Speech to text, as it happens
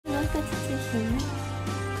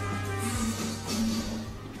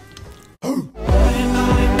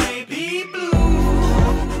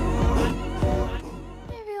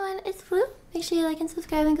and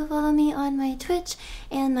subscribe and go follow me on my Twitch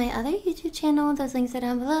and my other YouTube channel. Those links are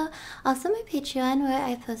down below. Also my Patreon, where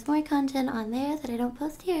I post more content on there that I don't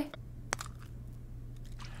post here.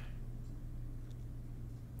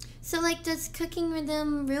 So like, does cooking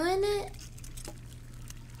rhythm ruin it?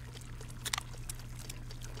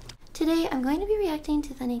 Today I'm going to be reacting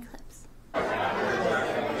to funny clips.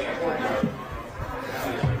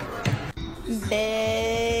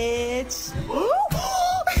 Bitch.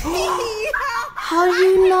 How do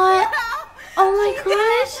you not? Oh my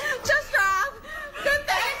gosh. Just drop. Good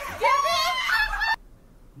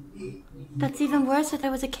thing. That's even worse. I thought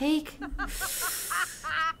it was a cake.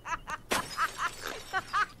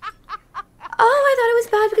 Oh, I thought it was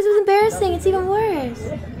bad because it was embarrassing. It's even worse.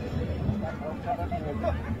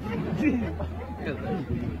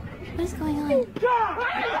 What is going on?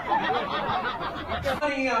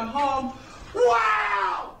 I'm home.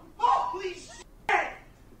 Wow! Holy shit!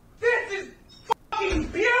 This is fucking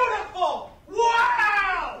beautiful!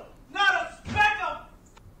 Wow! Not a speck of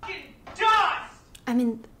fucking dust! I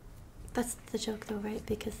mean, that's the joke though, right?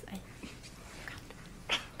 Because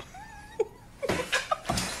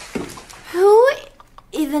who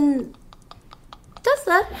even does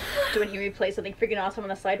that? Do you want to hear me play something freaking awesome on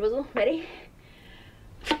the side whistle? Ready?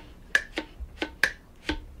 I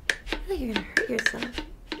think you're gonna hurt yourself.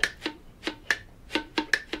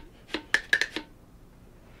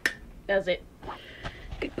 That's it.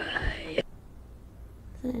 Goodbye.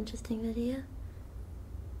 It's an interesting video.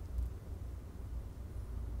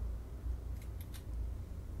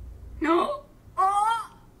 No.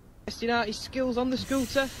 Testing out his skills on the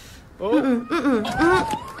scooter. Oh,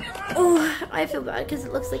 I feel bad because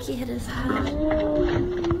it looks like he hit his head.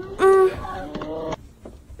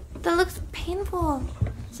 That looks painful.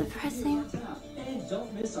 Surprising. And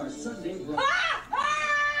don't miss our Sunday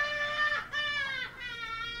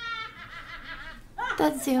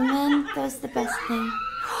That zoom in, that was the best thing.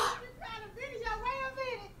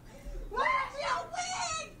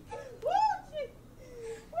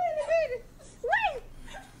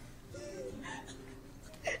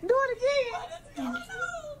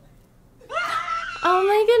 Oh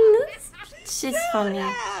my goodness. She's funny.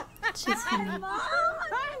 She's funny.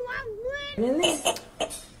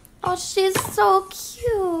 Oh, she's so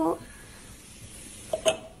cute.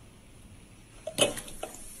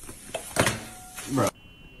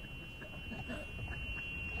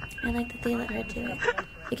 I like that they let her do it.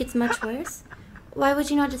 It gets much worse. Why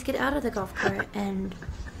would you not just get out of the golf cart and...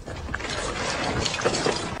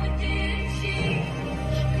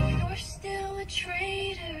 You're still a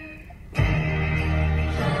traitor.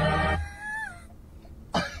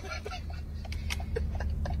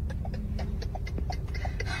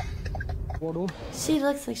 She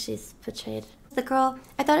looks like she's betrayed. The girl,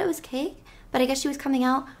 I thought it was cake, but I guess she was coming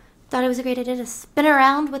out, thought it was a great idea to spin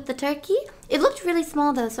around with the turkey. It looked really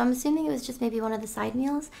small though, so I'm assuming it was just maybe one of the side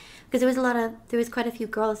meals, because there was quite a few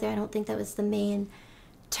girls there. I don't think that was the main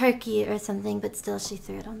turkey or something, but still she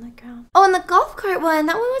threw it on the ground. Oh, and the golf cart one,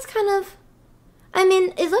 that one was kind of, I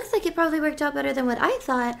mean, it looks like it probably worked out better than what I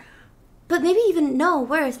thought, but maybe even, no,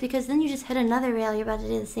 worse, because then you just hit another rail, you're about to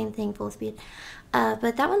do the same thing full speed.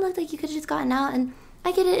 But that one looked like you could have just gotten out, and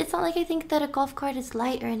I get it, it's not like I think that a golf cart is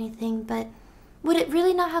light or anything, but would it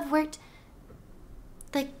really not have worked?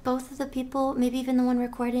 Like, both of the people, maybe even the one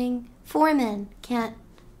recording, 4 men can't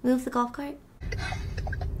move the golf cart?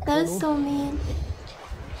 That is so mean.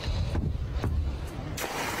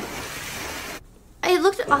 It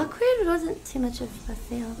looked awkward, but it wasn't too much of a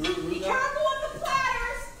fail. Be careful with the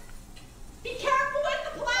platters! Be careful with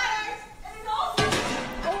the platters! And also...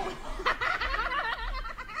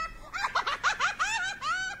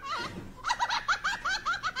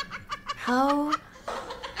 How?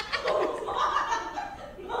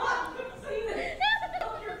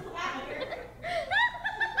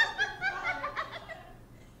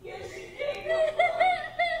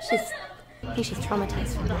 I think she's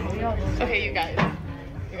traumatized from that. Okay, you guys.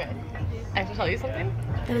 I have to tell you something.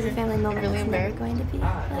 It was a family moment. Really It's never going to be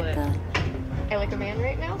like that. I like a man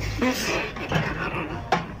right now.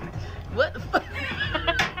 What?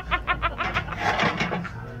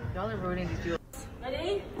 Y'all are ruining these people.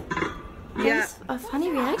 Ready? That was a funny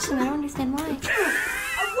reaction. I don't understand why.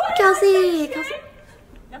 Kelsey! Kelsey!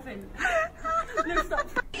 Nothing.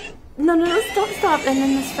 No, stop. And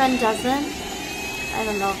then this friend doesn't. I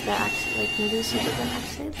don't know if they're actually, like, maybe she doesn't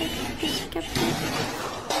actually like it because she kept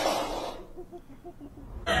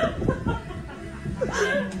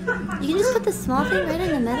You can just put the small thing right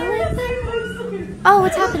in the middle like that? Oh,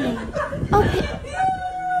 what's happening? Oh,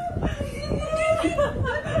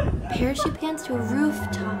 parachute pants to a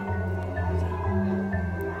rooftop.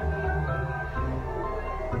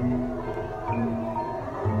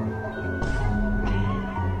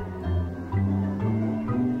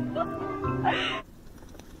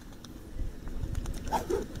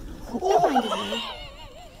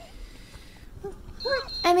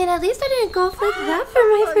 take off like that for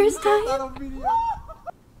my first time.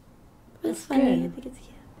 It's funny, I think it's cute.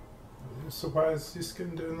 So why is your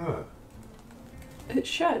skin doing that? It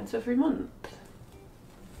sheds every month.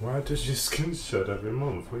 Why does your skin shed every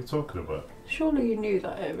month? What are you talking about? Surely you knew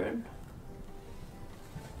that, Aaron.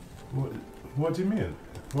 What do you mean?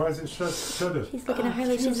 Why is it shedded? She's looking at her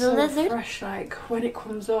like It feels she's a so lizard. fresh, like when it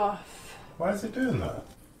comes off. Why is it doing that?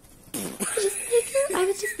 I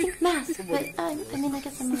was just think mask, but I mean, I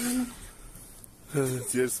guess I'm a woman.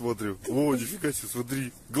 Теперь смотрю. О, нифига себе,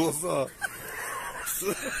 смотри, глаза.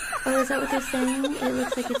 Oh, is that what they're saying? It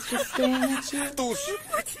looks like it's just staring at you.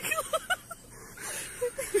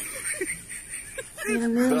 I'm gonna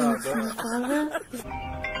move and some follow.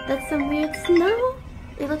 That's some weird snow.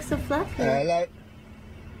 It looks so fluffy. Hello.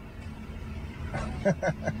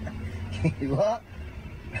 What?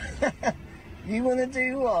 You want to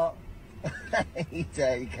do what? You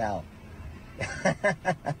dirty cow.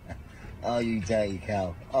 Oh, you dirty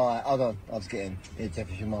cow. Alright, hold on. I'll just get in. Here, Jeff,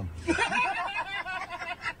 is your mum.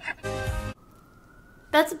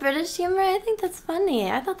 That's British humor. I think that's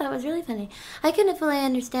funny. I thought that was really funny. I couldn't fully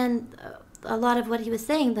understand a lot of what he was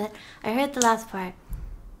saying, but I heard the last part.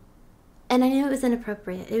 And I knew it was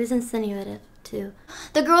inappropriate. It was insinuative, too.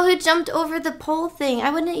 The girl who jumped over the pole thing.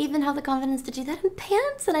 I wouldn't even have the confidence to do that in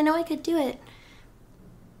pants, and I know I could do it.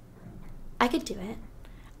 I could do it.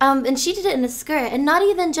 And she did it in a skirt, and not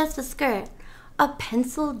even just a skirt. A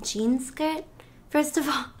pencil jean skirt, first of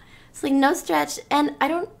all. It's like no stretch, and I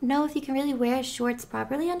don't know if you can really wear shorts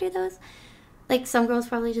properly under those. Like some girls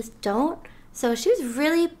probably just don't. So she was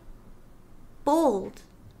really bold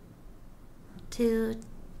to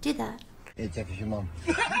do that. Here, Jeff, is your mum.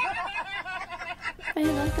 I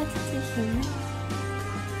love that sense of humor.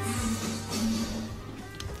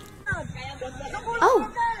 Oh!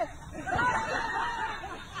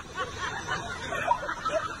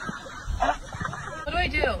 What do I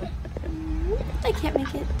do? I can't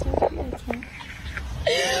make it. I can't.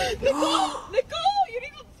 Nicole, you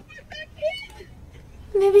need to swim back in.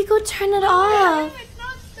 Maybe go turn it off. It's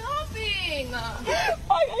not stopping.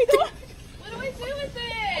 I don't. What do I do with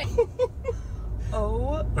it?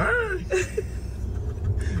 Oh.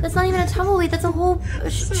 That's not even a tumbleweed. That's a whole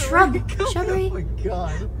shrub. Shrubbery. Oh my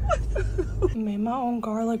god. I made my own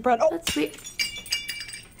garlic bread. Oh, That's weird.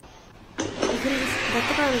 You could have just let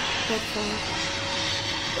the garlic bread fall.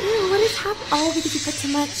 Ew, what is happening? Oh, because you put too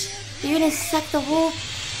much. You're gonna suck the whole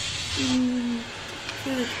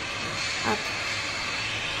food up.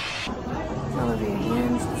 It's all over your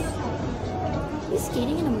hands. Are you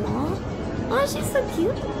skating in a mall? Oh, she's so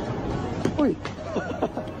cute. You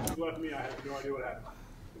left me, I have no idea what happened.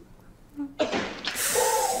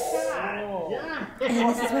 And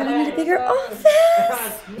this is why we need a bigger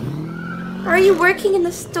office. Are you working in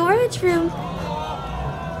the storage room?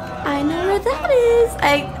 I know where that is.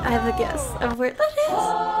 I have a guess of where that is.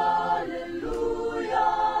 Are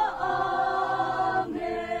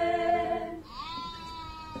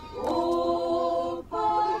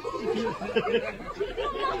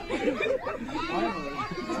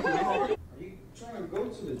you trying to go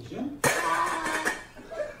to the gym?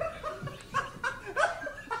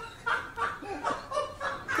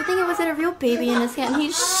 I think it wasn't a real baby in his hand.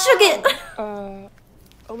 He shook it. Oh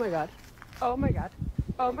my god. Oh my god.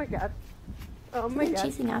 Oh my god. Oh my Been god.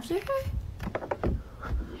 chasing after her?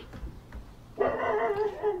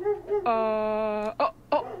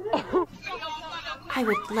 I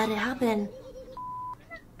would let it happen.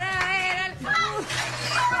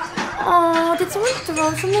 Oh, did someone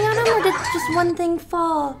throw something at him or did just one thing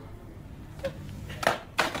fall?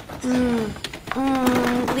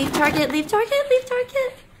 Leave target, leave target, leave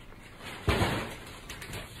target.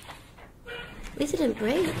 At least it didn't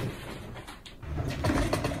break.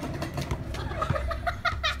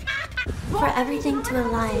 For everything to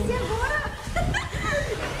align.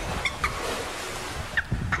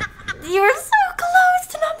 You were so close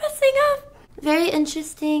to not messing up. Very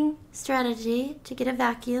interesting strategy to get a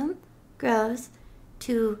vacuum, gross,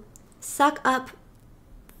 to suck up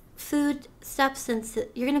food substance.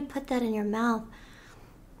 You're gonna put that in your mouth.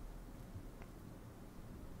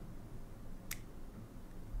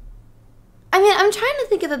 I mean, I'm trying to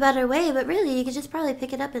think of a better way, but really, you could just probably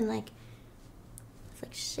pick it up and like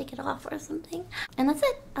shake it off or something. And that's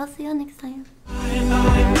it. I'll see y'all next time.